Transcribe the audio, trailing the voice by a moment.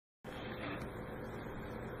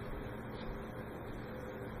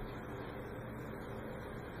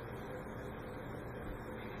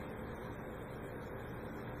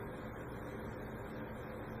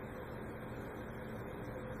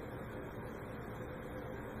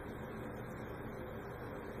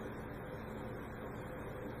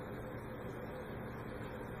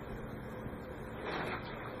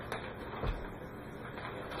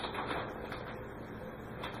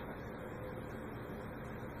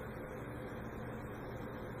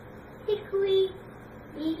basically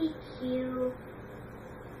BBQ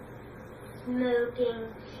smoking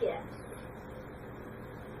chips.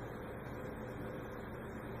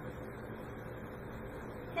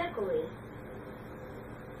 Pickly.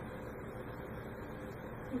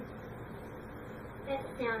 That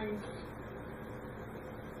sounds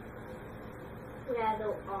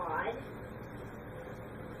rather odd.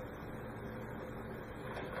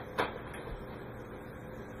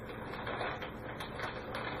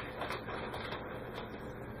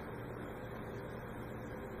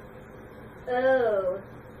 Oh,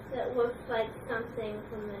 that looks like something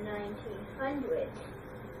from the 1900s.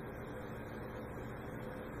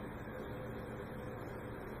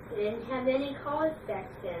 They didn't have any cars back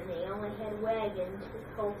then. They only had wagons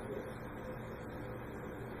with horses.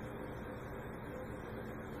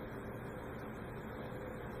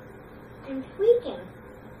 Intriguing.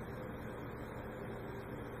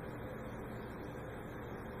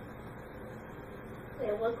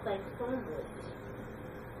 They look like farmers.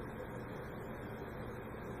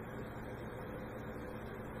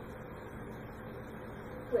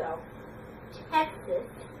 Well, Texas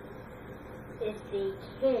is the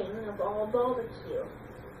king of all barbecue.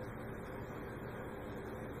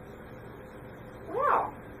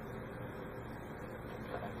 Well,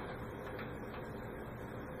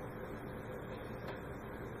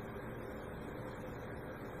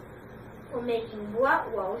 we're making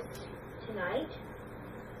bratwurst tonight,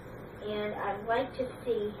 and I'd like to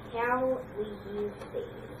see how we use these.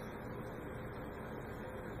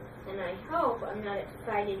 And I hope I'm not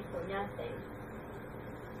excited for nothing.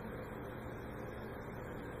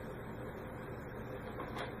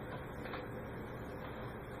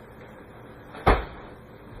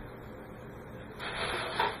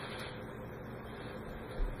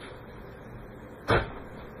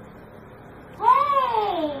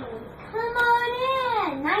 Hey! Come on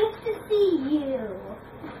in! Nice to see you!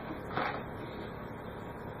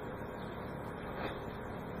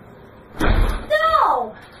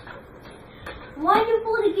 So!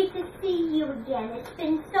 Wonderful to get to see you again. It's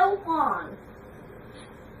been so long.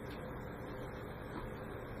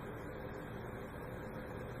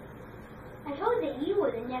 I heard that you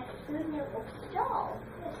were the next Food Network star.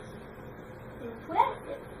 That's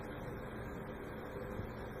impressive.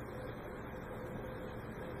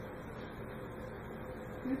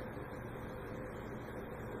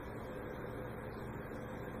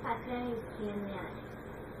 I can understand that.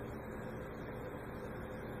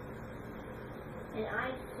 And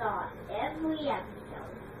I saw every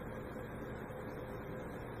episode.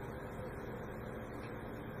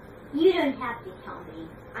 You don't have to tell me.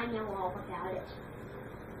 I know all about it.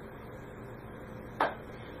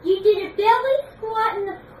 You did a belly squat in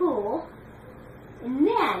the pool, and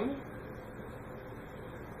then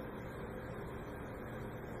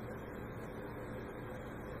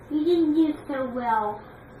you didn't do so well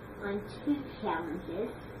on 2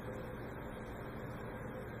 challenges.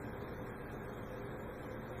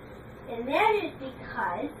 And that is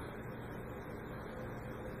because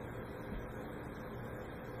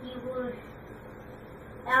you were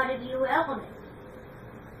out of your element.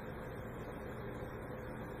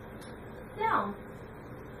 So,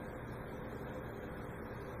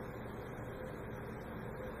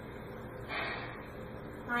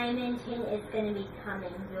 CIMG is going to be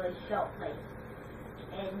coming really shortly,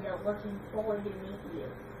 and they're looking forward to meet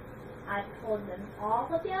you. I told them all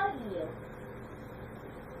about you.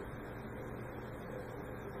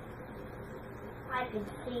 I could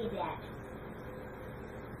see that.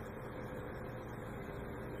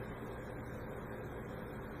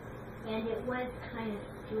 And it was kind of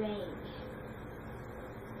strange.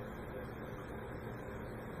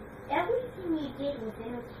 Everything you did was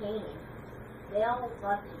entertaining. They all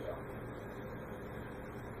loved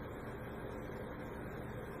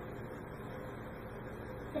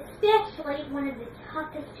you. Especially one of the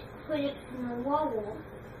toughest critics in the world,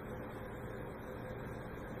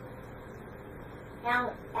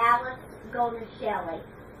 Alex Golden-Shelley.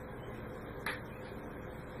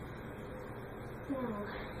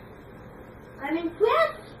 I'm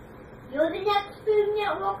impressed. You're the next Food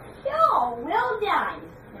Network show. Well done.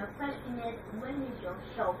 Now, the question is, when is your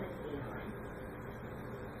show going to be on?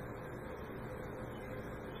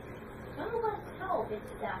 So let's hope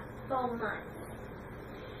it's 4 months.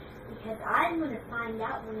 Because I'm going to find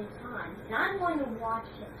out when it's on, and I'm going to watch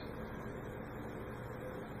it.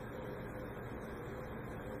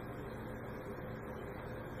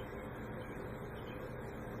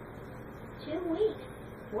 Two weeks.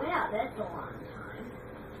 Wow, that's a long time.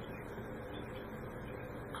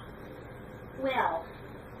 Well,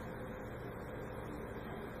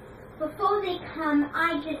 before they come,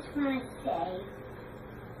 I just want to say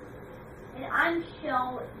that I'm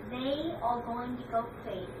sure they are going to go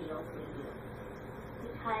crazy over you.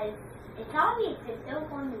 Because it's obvious that they're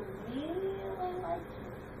going to really like you.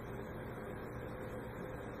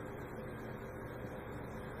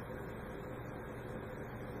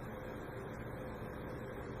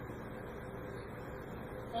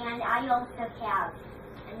 And I also have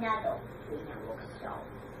another network show.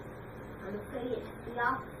 I'm afraid it's the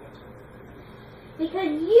opposite.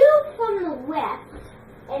 Because you from the west,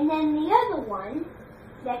 and then the other one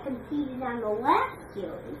that competed on the last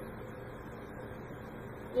series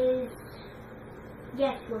is,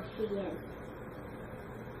 guess where she is?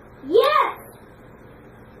 Yes!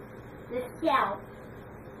 The South.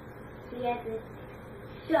 She has this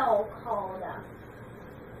show called,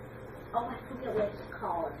 oh, I forget what it's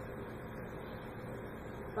called.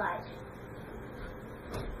 But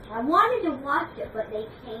I wanted to watch it, but they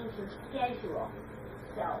changed the schedule.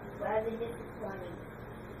 So, rather disappointing.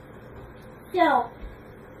 So,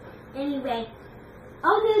 anyway,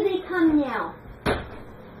 oh, here they come now.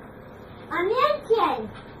 American,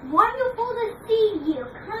 wonderful to see you.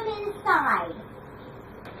 Come inside.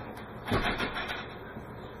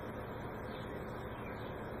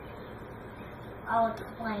 I'll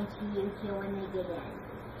explain to you two when they get in.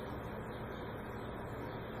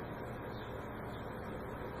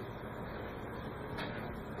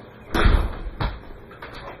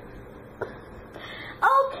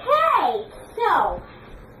 Okay, so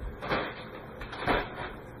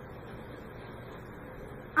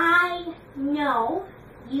I know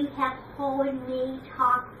you have heard me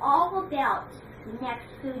talk all about the next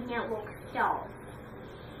Food Network stars.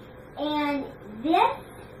 And this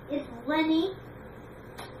is Lenny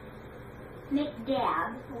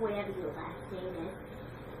McDab, or whatever your last name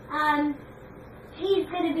is. He's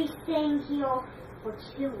going to be staying here for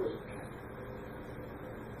 2 weeks.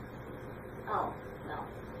 Oh, well.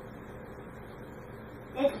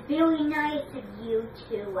 It's very nice of you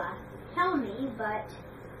to tell me, but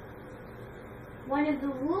one of the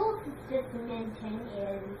rules it's just mentioned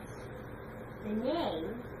is the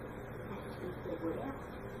name has to be figured out.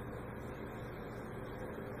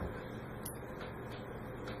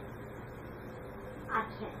 I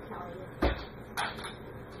can't tell you.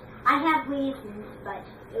 I have reasons, but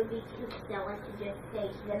it would be too silly to just say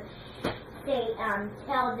to them,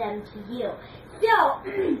 tell them to you. So,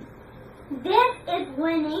 this is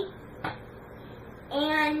Winnie,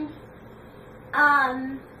 and,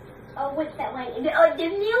 oh, what's that one? The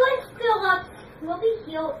newest Phillips will be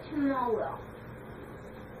here tomorrow.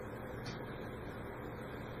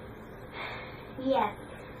 Yes.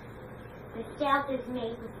 The South is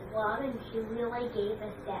made with love, and she really gave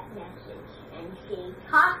us that message. And she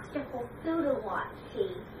talks to her food a lot.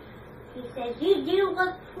 She says, you do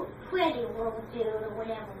look pretty, little dude, or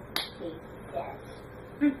whatever she says.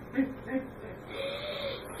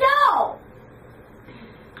 So,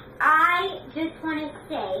 I just want to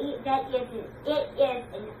say that it is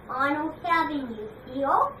an honor having you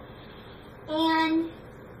here. And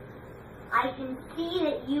I can see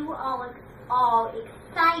that you all are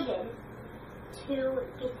excited to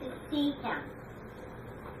get to see him.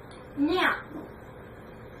 Now,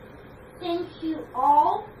 since you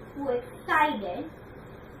all were excited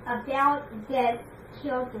about this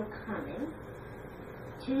character coming,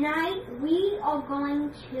 tonight we are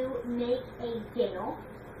going to make a dinner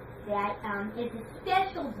that is a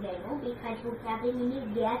special dinner because we're having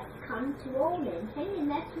any guests come to Arlington, and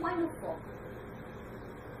that's wonderful.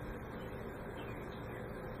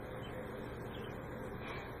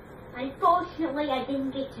 Unfortunately, I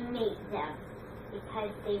didn't get to meet them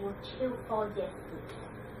because they were too far distant.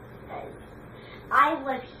 I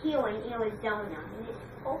live here in Arizona, and it's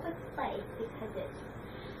a perfect place because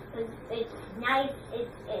it's nice.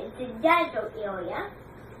 It's a desert area,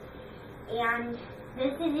 and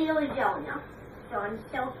this is Arizona, so I'm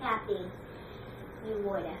so happy you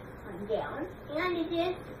would have come down. And it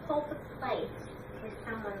is the perfect place for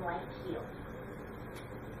someone like you.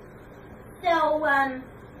 So,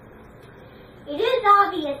 it is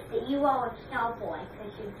obvious that you are a cowboy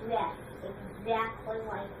because you're dressed exactly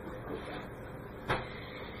like mine.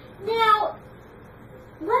 Now,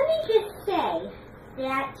 let me just say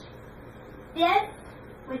that this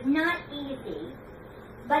was not easy,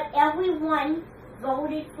 but everyone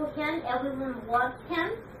voted for him, everyone loved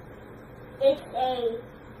him. It's a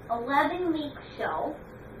 11-week show.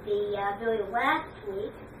 The very last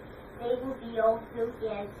week, they revealed who is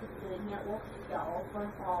the Food Network star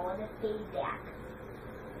from all of the feedback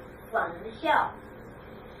from the show.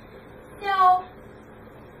 So,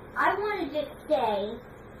 I want to just say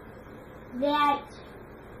that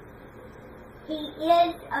He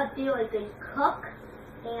is a very good cook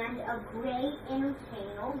and a great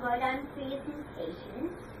entertainer, good on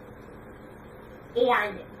presentations,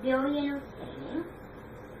 and very entertaining.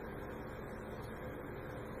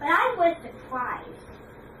 But I was surprised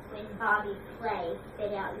when Bobby Flay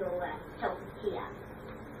spit out your tortilla.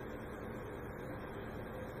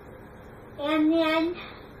 And then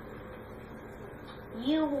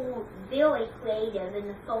you were very creative in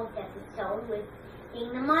the first episode with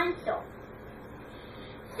being the monster.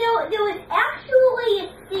 So there was actually a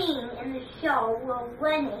scene in the show where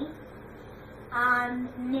Lenny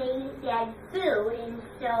made bad food, and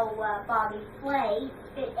so Bobby Flay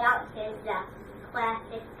spit out his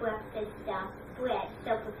classic breakfast bread,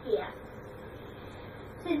 tortilla.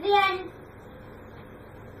 So then,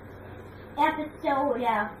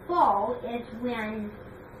 episode 4 is when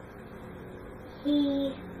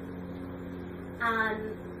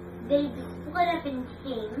they split up in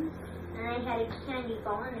teams, and they had a candy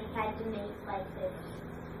bar, and they had to make like this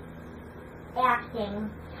acting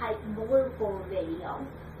type blooper video,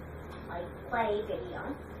 like play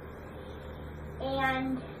video.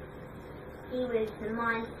 And he was the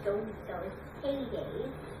monster with those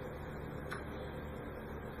paydays.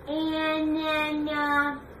 And then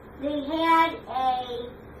they had a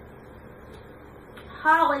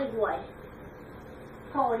Hollywood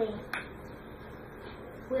party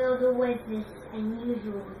where there was this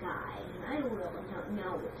unusual guy. I really don't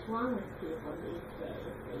know what's wrong with people these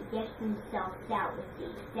days. They deck themselves out with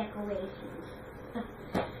these decorations.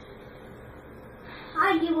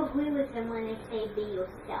 I do agree with them when they say be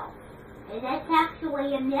yourself. And that's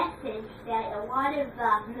actually a message that a lot of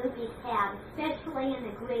movies have, especially in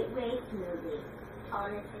the Great Race movie,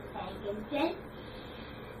 Thomas the Tank Engine.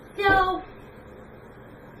 So,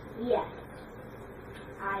 yes,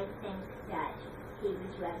 I think that he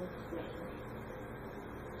was rather strange.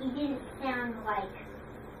 He didn't sound like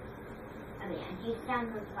a man. He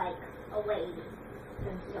sounded like a lady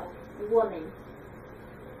himself, a woman.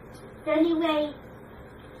 So anyway,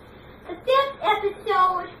 the 5th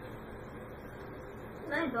episode,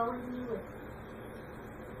 am I going you with?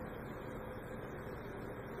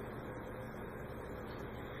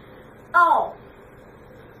 Oh,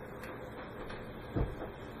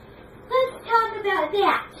 let's talk about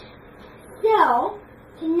that. So,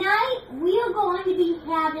 tonight we are going to be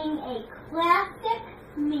having a classic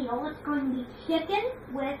meal. It's going to be chicken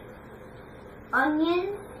with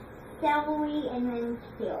onions, celery, and then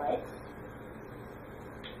carrots.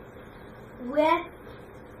 With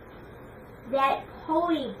that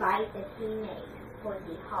holy bite that he made for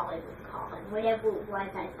the Hollywood Calling. Whatever it was,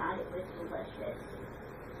 I thought it was delicious.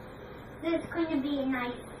 So it's going to be a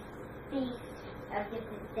nice feast of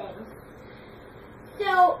different things.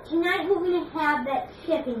 So, tonight we're going to have that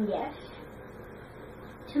chicken dish.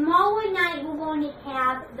 Tomorrow night we're going to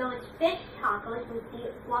have those fish tacos with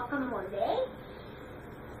the guacamole.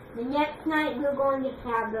 The next night we're going to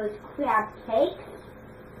have those crab cakes.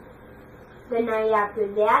 The night after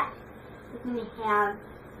that, we're going to have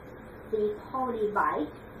the party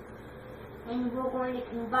bite. And we're going to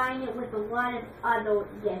combine it with a lot of other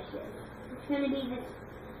dishes. It's going to be this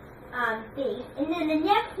feast. And then the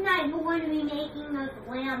next night we're going to be making those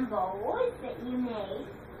lamb bowls that you made.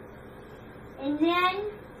 And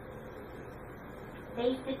then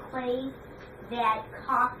basically that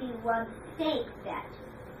coffee rub steak that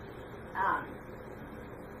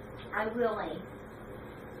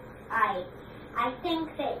I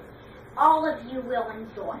think that all of you will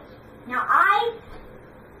enjoy. Now I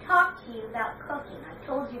talked to you about cooking. I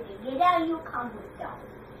told you to get out of your comfort zone.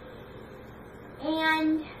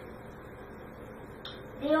 And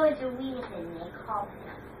there was a reason they called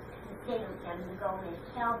him, instead of them to go in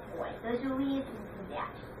cowboy. There's a reason for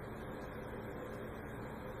that.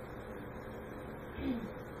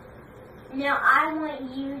 Now I want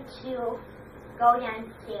you to go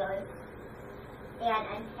downstairs and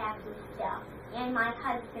unpack your stuff. And my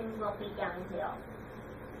husband will be down here.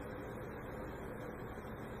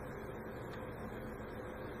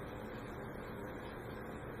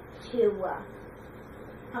 To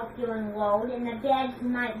help you unload, and the beds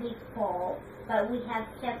might be full, but we have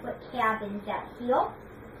separate cabins out here.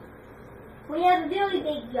 We have a very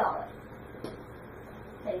big yard,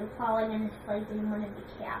 so you're probably going to sleep in one of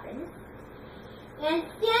the cabins. And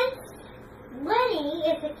since Lenny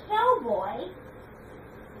is a cowboy,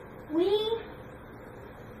 we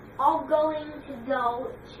are going to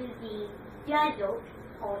go to the desert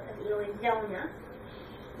part of Arizona,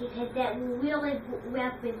 because that will really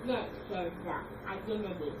represent his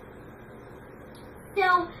identity.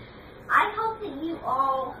 So, I hope that you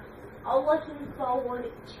all are looking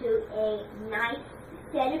forward to a nice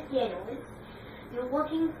set of dinners. you're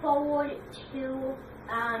looking forward to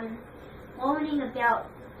learning about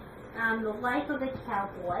the life of a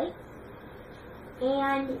cowboy.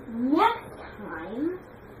 And next time,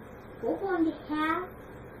 we're going to have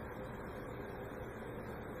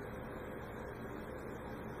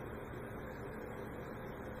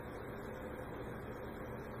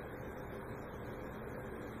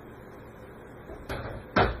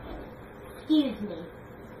excuse me.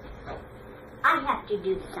 I have to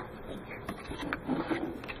do something.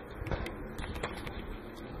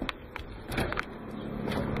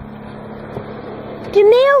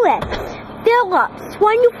 Damaris, Phillips,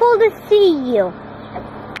 wonderful to see you.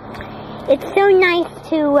 It's so nice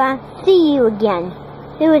to see you again.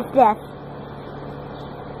 Who is this?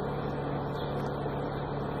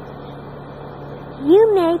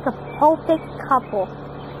 You make a perfect couple.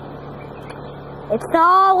 It's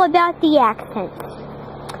all about the accents.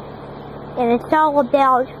 And it's all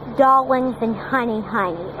about darlings and honey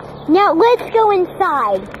honeys. Now let's go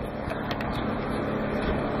inside.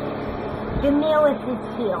 Damaris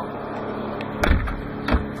is here.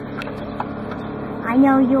 I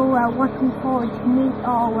know you're looking forward to meet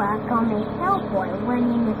our gourmet cowboy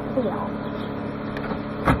running the field.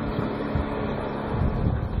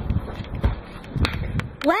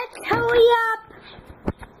 Let's hurry up.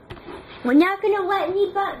 We're not going to let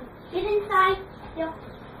anybody get inside. No.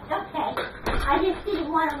 Okay. I just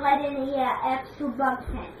didn't want to let any extra bugs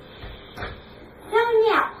in. So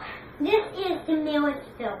now, this is Damaris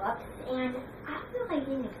Phillips, and I really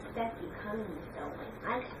didn't expect you coming this early.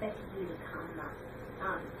 I expected you to come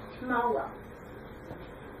tomorrow.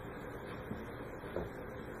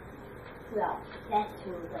 Well, that's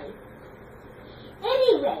too late.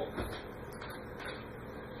 Anyway,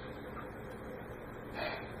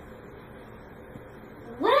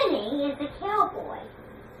 Lenny is a cowboy.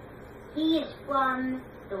 He is from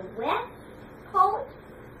the West Coast.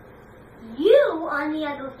 You, on the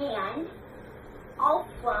other hand, are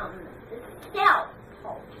from the South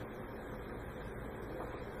Coast.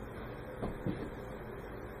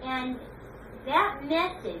 And that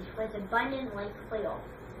message was abundantly clear.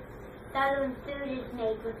 Southern food is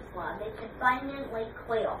made with love. It's abundantly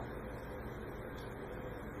clear.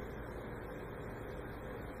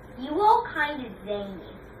 You all kind of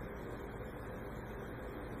zany.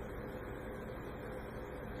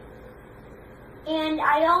 And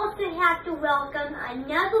I also have to welcome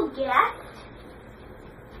another guest,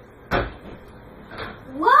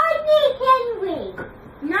 Rodney Henry.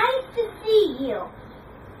 Nice to see you.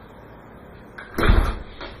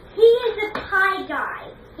 He is a pie guy.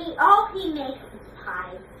 All he makes is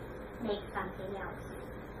pies. Make something else.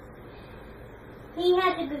 He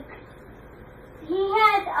has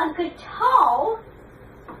a guitar.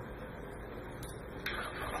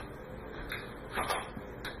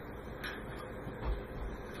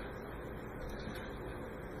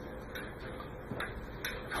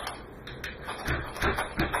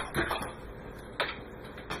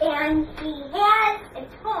 And he has a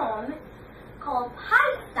term called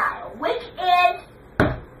pie style, which is,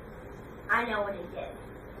 I know what it is,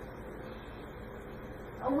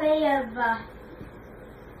 a way of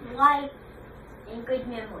life and good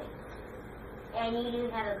memories. And you do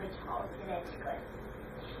have a guitar, so that's good.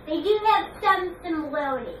 They do have some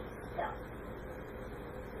similarities, though.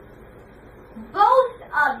 Both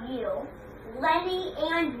of you, Lenny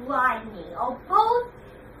and Rodney, are both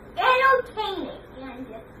entertaining. And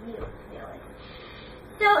just you, really.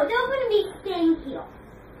 So they're going to be staying here.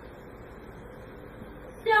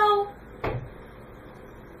 So,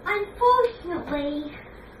 unfortunately,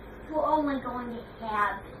 we're only going to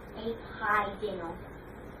have a pie dinner.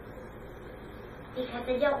 Because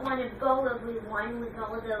I don't want to bore everyone with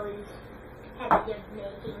all those repetitive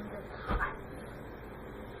makings of pies.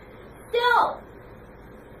 So,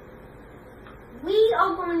 we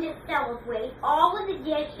are going to celebrate all of the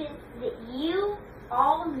dishes that you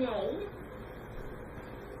all made.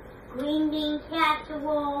 Green bean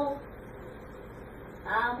casserole.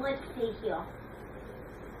 Let's see here.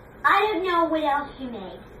 I don't know what else you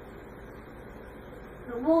made.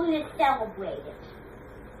 But we're going to celebrate it.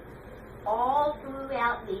 All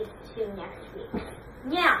throughout these 2 next weeks.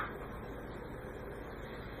 Now,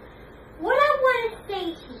 what I want to say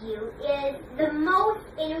to you is the most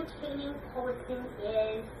entertaining person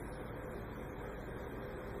is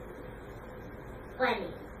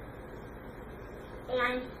Lenny.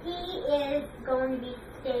 And he is going to be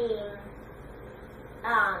staying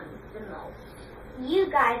the most. You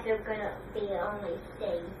guys are going to be only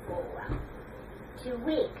staying for 2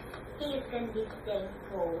 weeks. He is going to be staying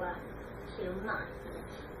for 2 months.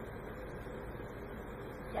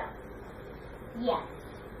 So, yes,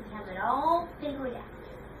 We have it all figured out.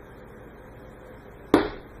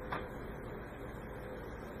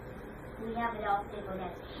 We have it all figured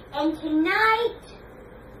out. And tonight,